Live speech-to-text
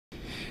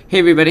Hey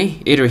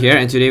everybody, Adro here,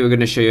 and today we're going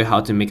to show you how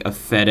to make a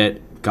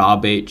feathered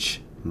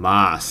garbage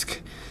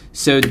mask.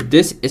 So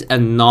this is a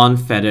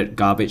non-feathered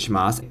garbage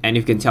mask, and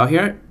you can tell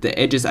here, the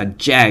edges are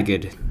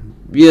jagged,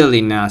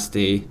 really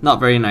nasty, not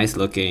very nice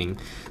looking.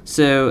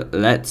 So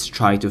let's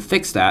try to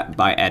fix that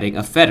by adding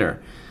a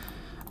feather.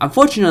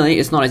 Unfortunately,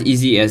 it's not as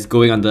easy as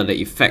going under the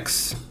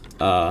effects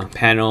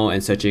panel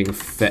and searching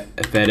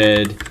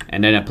feathered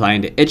and then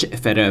applying the edge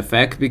feather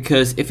effect,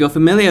 because if you're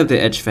familiar with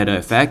the edge feather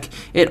effect,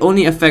 it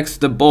only affects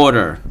the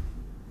border,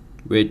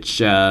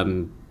 which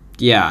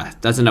yeah,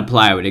 doesn't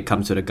apply when it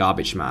comes to the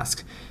garbage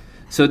mask.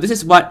 So this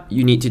is what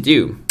you need to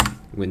do.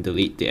 When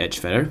delete the edge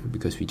feather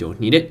because we don't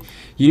need it.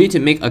 You need to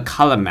make a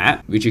color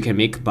matte, which you can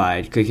make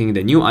by clicking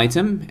the new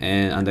item,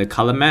 and under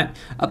color matte,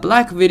 a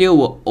black video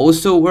will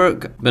also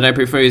work, but I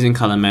prefer using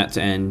color matte,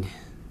 and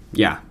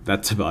yeah,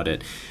 that's about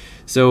it.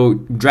 So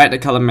drag the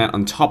color matte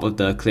on top of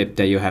the clip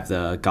that you have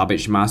the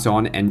garbage mask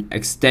on and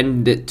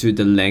extend it to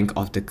the length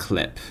of the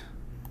clip.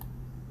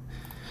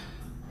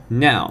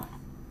 Now,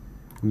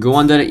 go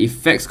under the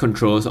effects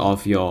controls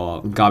of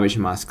your garbage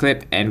mask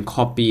clip and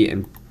copy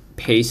and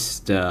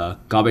paste the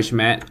garbage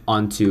matte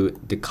onto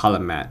the color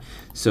matte.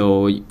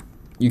 So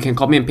you can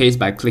copy and paste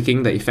by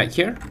clicking the effect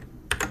here,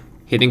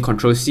 hitting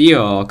Ctrl C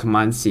or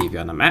Command C if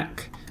you're on a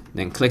Mac,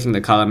 then clicking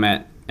the color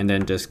matte and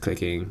then just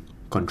clicking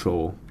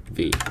Ctrl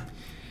V.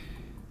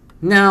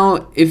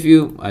 Now if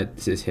you,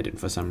 this is hidden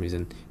for some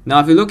reason.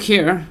 Now if you look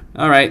here,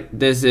 alright,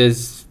 this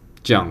is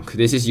junk,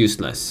 this is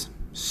useless.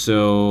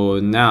 So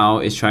now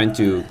it's trying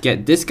to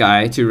get this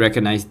guy to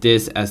recognize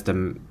this as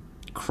the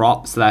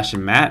crop slash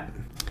matte.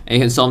 And you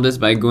can solve this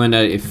by going to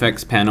the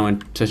effects panel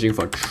and searching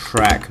for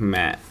track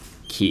matte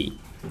key.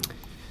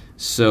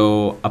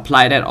 So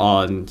apply that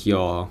on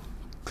your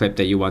clip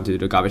that you want to do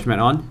the garbage matte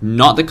on,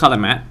 not the color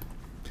matte.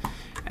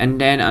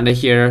 And then under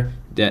here,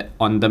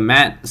 on the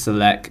matte,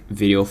 select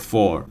video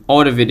 4,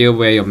 or the video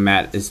where your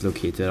matte is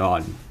located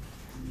on.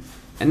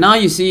 And now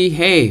you see,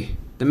 hey,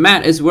 the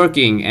matte is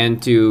working,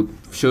 and to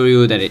show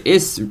you that it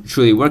is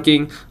truly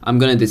working, I'm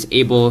gonna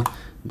disable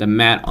the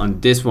matte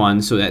on this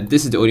one so that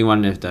this is the only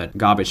one with the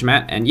garbage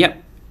matte, and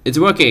yep, it's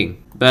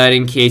working. But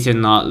in case you're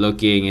not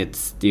looking, it's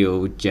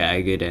still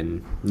jagged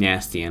and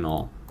nasty and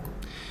all.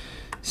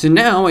 So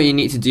now what you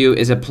need to do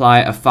is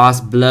apply a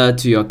fast blur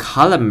to your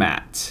color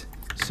matte.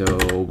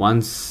 So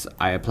once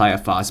I apply a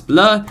fast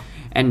blur,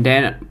 and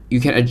then you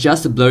can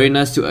adjust the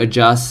blurriness to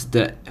adjust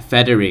the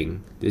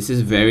feathering. This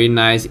is very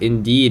nice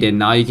indeed, and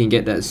now you can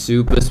get that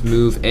super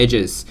smooth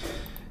edges.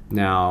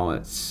 Now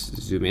let's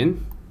zoom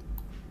in.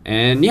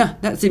 And yeah,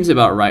 that seems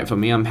about right for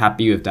me. I'm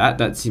happy with that.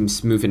 That seems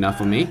smooth enough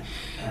for me.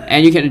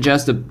 And you can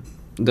adjust the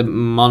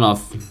amount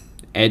of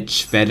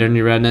edge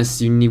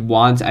featheriness you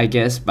want, I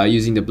guess, by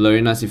using the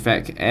blurriness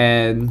effect.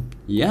 And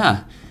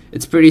yeah,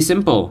 it's pretty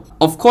simple.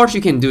 Of course,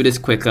 you can do this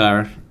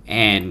quicker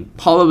and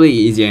probably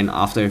easier in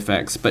After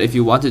Effects, but if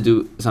you want to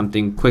do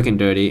something quick and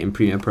dirty in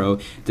Premiere Pro,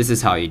 this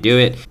is how you do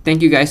it.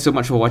 Thank you guys so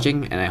much for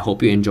watching, and I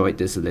hope you enjoyed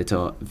this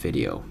little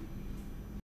video.